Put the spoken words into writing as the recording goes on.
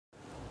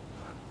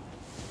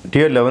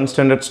Dear 11th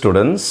standard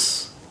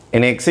students,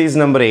 in exercise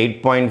number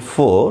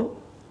 8.4,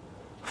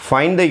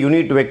 find the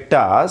unit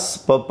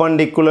vectors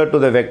perpendicular to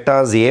the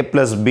vectors a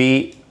plus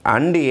b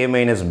and a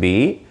minus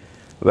b,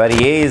 where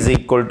a is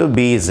equal to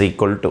b is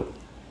equal to.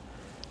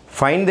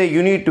 Find the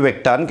unit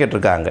vector னு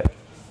கேட்டிருக்காங்க.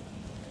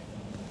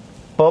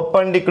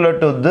 Perpendicular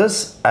to this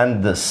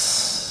and this.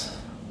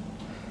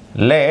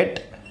 Let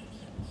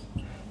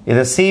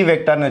இது c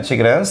vector னு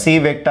வச்சுக்கிறேன். c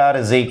vector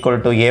is equal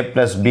to a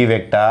plus b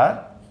vector.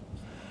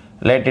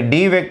 Let d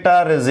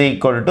vector is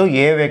equal to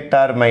a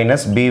vector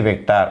minus b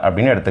vector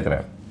அப்படின்னு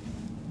எடுத்துக்கிறேன்.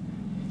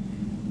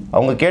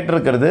 அவங்க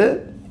கேட்டிருக்கிறது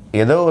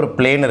ஏதோ ஒரு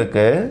பிளேன்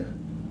இருக்கு,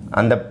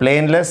 அந்த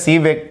பிளேனில் c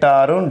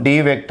வெக்டாரும் d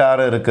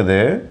வெக்டாரும் இருக்குது.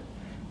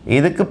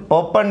 இதுக்கு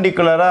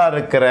பெர்பெண்டிகுலராக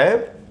இருக்கிற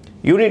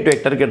யூனிட்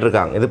வெக்டர்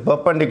கேட்டிருக்காங்க. இது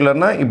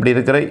பெர்பெண்டிகுலர்னா இப்படி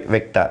இருக்கிற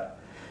வெக்டார்,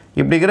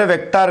 இப்படி இருக்கிற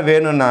vector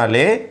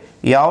வேணும்னாலே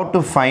you have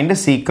to find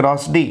c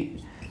cross d.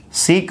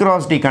 c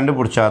cross d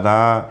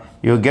கண்டுபிடிச்சாதான்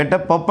you get a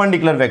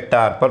perpendicular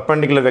vector.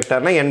 Perpendicular vector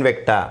na n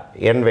vector,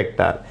 n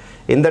vector.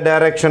 இந்த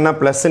direction na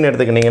plus னு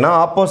எடுத்துக்கிட்டீங்கன்னா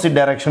opposite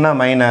direction na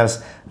minus,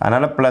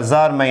 அதனால plus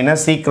or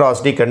minus c cross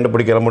d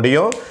கண்டுபிடிக்க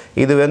முடியும்.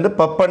 இது வந்து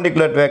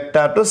perpendicular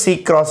vector to c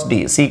cross d,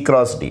 c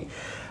cross d.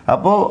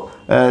 அப்போ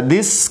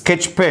this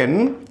sketch pen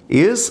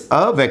is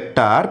a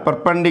vector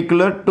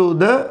perpendicular to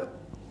the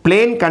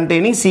plane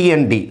containing c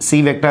and d,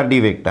 c vector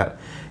d vector.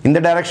 இந்த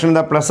direction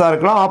தான் plus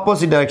இருக்கலாம்,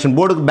 opposite direction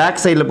போர்டுக்கு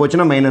back சைடில்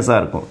போச்சுன்னா மைனஸாக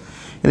இருக்கும்.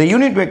 இதை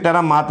யூனிட்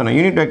வெக்டராக மாற்றணும்.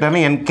 Unit வெக்டர்னா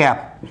n cap.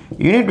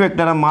 யூனிட்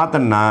வெக்டராக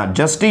மாற்றணும்னா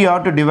just you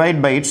have to divide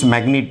by its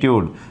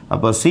magnitude.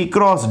 அப்போ c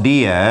cross d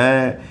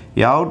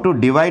you have to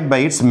divide by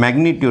its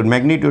magnitude.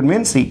 Magnitude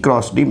means c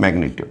cross d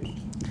magnitude.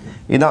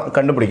 இதான்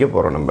கண்டுபிடிக்க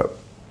போகிறோம் நம்ம.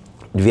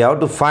 We have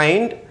to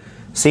find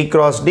c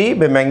cross d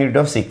by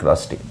magnitude of c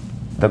cross d.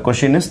 The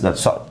question is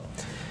that's all.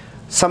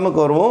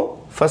 சம்முக்கு வருவோம்.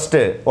 First,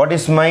 what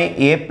is my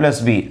a plus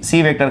b? c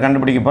vector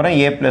கண்டுபிடிக்க போகிறேன்.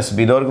 a plus b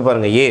இதோருக்கு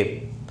பாருங்கள் a,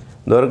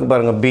 இதோருக்கு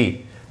பாருங்கள் b.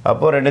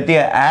 அப்போ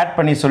ரெண்டுத்தையும் add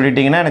பண்ணி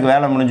சொல்லிட்டீங்கன்னா எனக்கு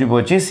வேலை முடிஞ்சு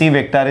போச்சு. c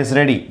vector is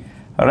ready.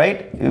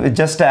 Right,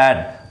 just add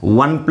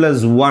 1 plus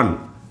 1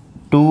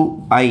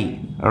 2i,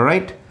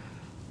 right,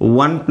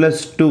 1 plus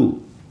 2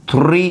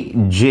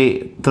 3j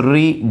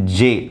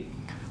 3j,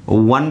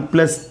 1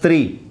 plus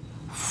 3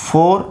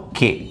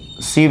 4k.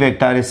 c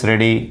vector is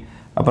ready.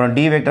 அப்புறம்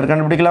d vector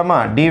கண்டுபிடிக்கலாமா?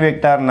 d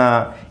வெக்டார்னா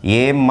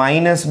a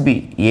minus b,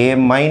 a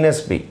minus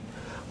b,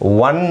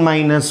 1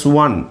 minus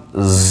 1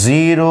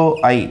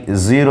 0i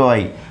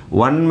 0i,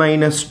 1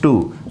 minus 2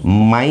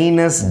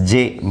 minus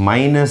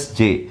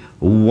j,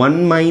 1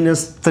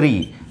 minus 3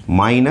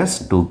 minus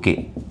 2k.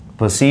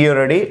 இப்போ c you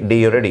ready, d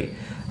you ready.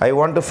 I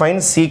want to find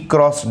c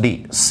cross d.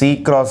 c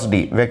cross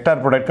d vector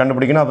product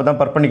கண்டுபிடிக்கணும். அப்போ தான்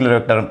perpendicular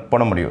vector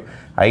போட முடியும்.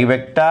 I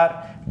vector,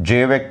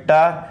 j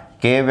vector,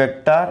 k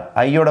vector,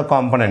 i ஓட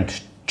component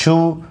 2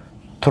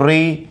 3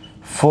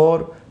 4,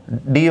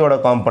 d ஓட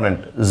component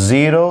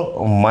 0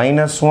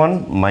 minus 1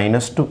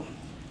 minus 2,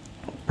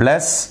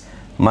 plus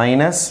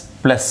minus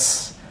plus,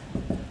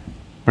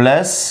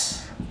 plus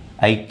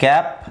I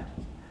cap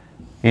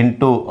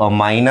into a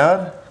minor,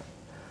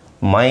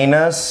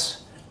 minus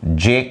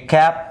j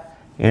cap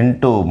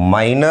into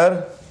minor,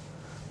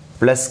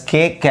 plus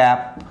k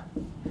cap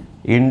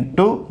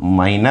into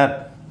minor.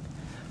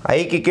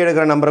 I க்கு கீழே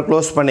இருக்கிற நம்பரை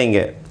close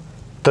பண்ணீங்க.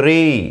 3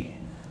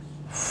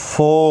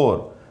 4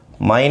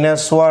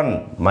 minus 1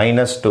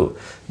 minus 2.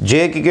 j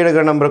க்கு கீழே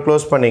இருக்கிற நம்பரை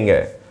க்ளோஸ் பண்ணீங்க.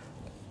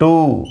 2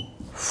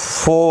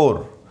 4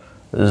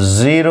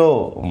 0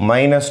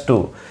 minus 2.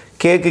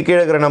 k க்கு கீழே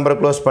இருக்கிற நம்பரை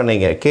க்ளோஸ்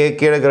பண்ணீங்க. k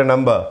கீழே இருக்கிற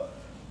number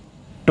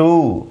 2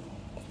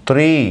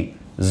 3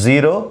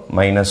 0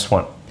 minus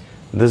 1.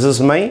 This is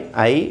my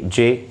I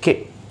j k.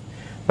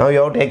 Now you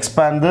have to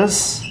expand this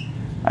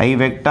I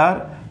vector.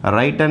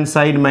 Right hand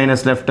side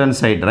minus left hand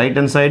side. Right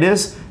hand side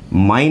is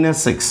minus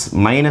 6.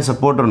 Minus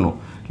போட்டுறணும்.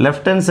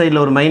 Left hand side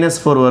ஒரு minus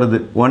 4 வருது.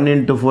 1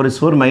 into 4 is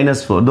 4, minus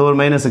 4. இதோ ஒரு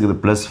minus இருக்குது.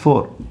 Plus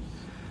 4.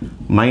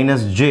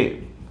 Minus j.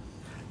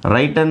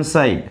 Right hand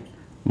side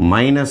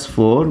minus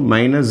 4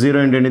 minus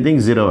 0 into anything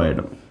 0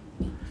 ஆயிடும்.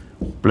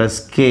 Plus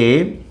k.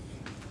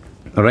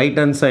 Right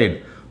hand side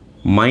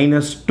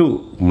minus 2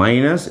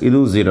 minus இது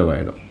 0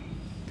 ஆயிடும்.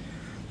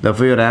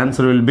 Therefore your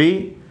answer will be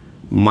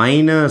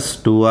minus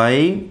 2i.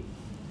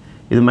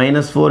 இது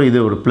minus 4, இது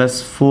ஒரு plus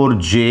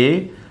 4j,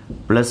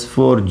 plus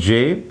 4j,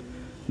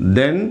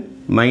 then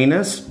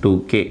minus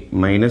 2k,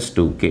 minus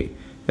 2k.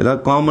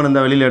 ஏதாவது common இந்த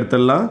வெளியில்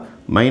எடுத்துடலாம்.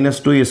 minus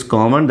 2 is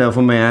common.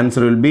 Therefore my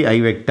answer will be I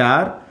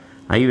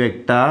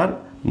vector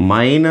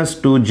minus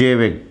 2j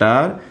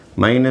vector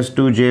minus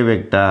 2j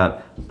vector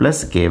plus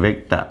k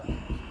vector.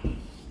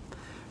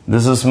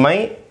 This is my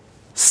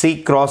c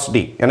cross d.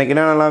 எனக்கு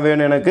என்னென்னலாம்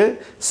வேணும்? எனக்கு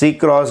c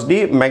cross d,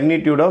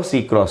 magnitude of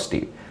c cross d.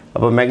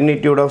 அப்போ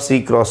magnitude of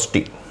c cross d,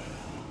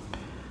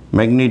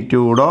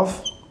 magnitude of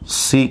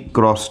c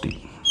cross d,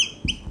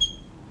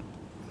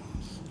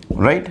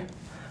 right?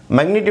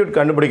 magnitude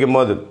கண்டுபிடிக்கும்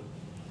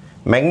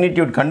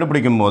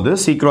போது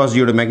c cross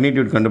d ஓட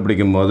magnitude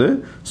கண்டுபிடிக்கும் போது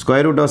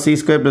square root of c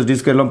square plus d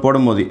square எல்லாம்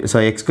போடும்போது,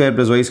 x square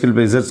plus y square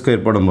plus z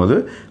square போடும்போது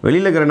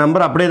வெளியில் இருக்கிற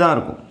நம்பர் அப்படியே தான்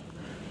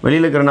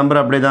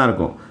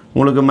இருக்கும்.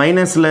 உங்களுக்கு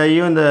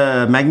மைனஸ்லையும் இந்த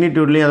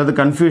மேக்னிடியூட்லேயும் ஏதாவது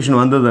கன்ஃபியூஷன்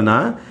வந்ததுன்னா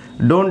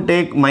டோன்ட்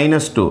டேக்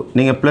 -2.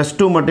 நீங்கள்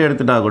 +2 மட்டும்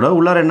எடுத்துட்டா கூட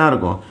உள்ளார என்ன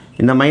இருக்கும்,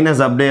 இந்த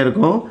மைனஸ் அப்படியே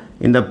இருக்கும்,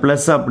 இந்த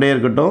ப்ளஸ் அப்படியே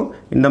இருக்கட்டும்,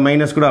 இந்த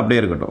மைனஸ் கூட அப்படியே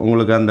இருக்கட்டும்.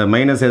 உங்களுக்கு அந்த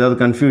மைனஸ் ஏதாவது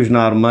கன்ஃபியூஷன்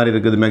ஆகிற மாதிரி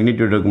இருக்குது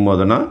மேக்னிடியூட்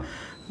இருக்கும்போதுன்னா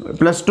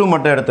 +2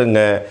 மட்டும் எடுத்துங்க.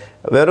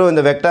 வெறும்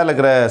இந்த வெக்டாரில்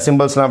இருக்கிற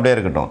சிம்பிள்ஸ்லாம் அப்படியே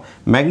இருக்கட்டும்.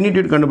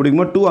 மேக்னிடியூட்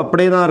கண்டுபிடிக்கும் போது 2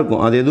 அப்படியே தான்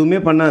இருக்கும், அது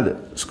எதுவுமே பண்ணாது.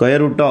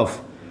 Square root of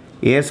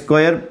x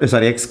square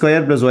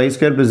plus y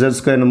square plus z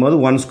square போது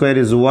 1 square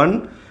is 1,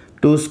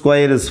 2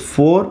 square is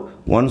 4,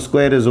 1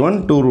 square is 1,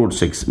 2 root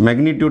 6.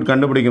 Magnitude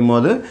கண்டுபிடிக்கும்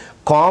போது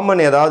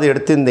காமன் ஏதாவது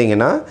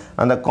எடுத்திருந்தீங்கன்னா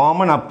அந்த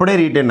காமன் அப்படியே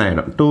ரீட்டைன்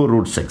ஆகிடும், 2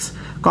 root 6.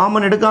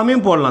 காமன்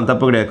எடுக்காமையும் போடலாம்,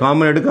 தப்பு கிடையாது.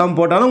 காமன் எடுக்காமல்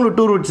போட்டாலும் உங்களுக்கு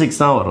 2 root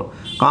 6 தான் வரும்.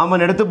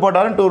 காமன் எடுத்து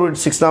போட்டாலும் 2 root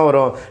 6 தான்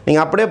வரும்.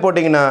 நீங்கள் அப்படியே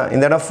போட்டிங்கன்னா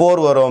இந்த இடம்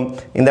 4 வரும்,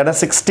 இந்த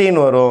இடம் 16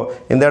 வரும்,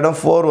 இந்த இடம்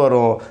 4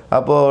 வரும்,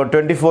 அப்போது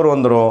 24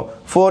 வந்துடும்,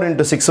 4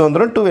 into 6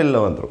 வந்துடும்,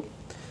 12 வந்துடும்.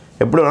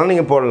 எப்படி வேணாலும்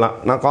நீங்கள் போடலாம்.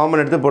 நான்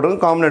காமன் எடுத்து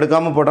போட்டுருங்க, காமன்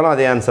எடுக்காமல் போட்டாலும்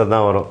அதே ஆன்சர்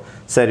தான் வரும்.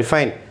 சரி,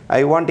 fine.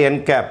 I want n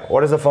cap.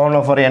 What is the formula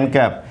for n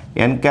cap?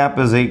 N cap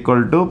is equal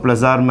to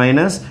plus or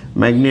minus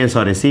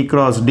C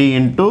cross D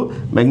into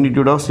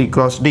magnitude of C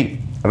cross D,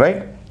 right?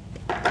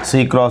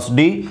 C cross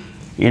D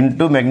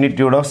into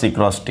magnitude of C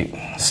cross D.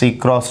 C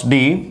cross D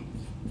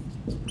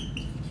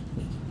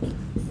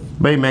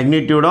by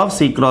magnitude of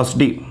C cross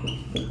D.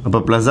 அப்போ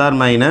plus or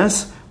minus,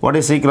 what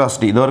is C cross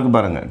D? இது வரைக்கும்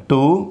பாருங்கள்,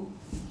 2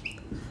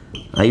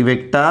 I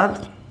vector,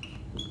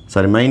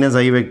 minus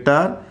I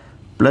vector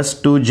plus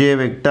 2j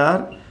vector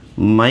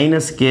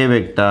minus k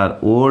vector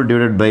all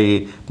divided by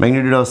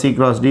magnitude of C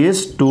cross D is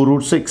 2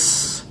 root 6.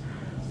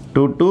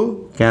 2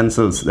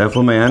 cancels.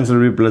 Therefore, my answer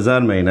will be plus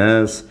or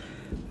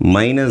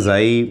minus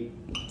I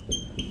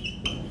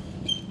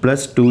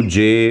plus 2j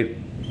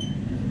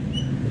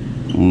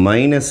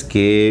minus k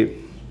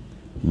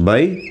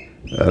by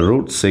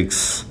root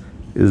 6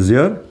 is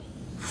your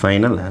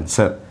final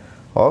answer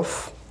of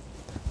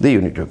the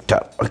unit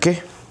vector. Okay,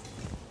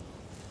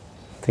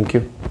 thank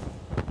you.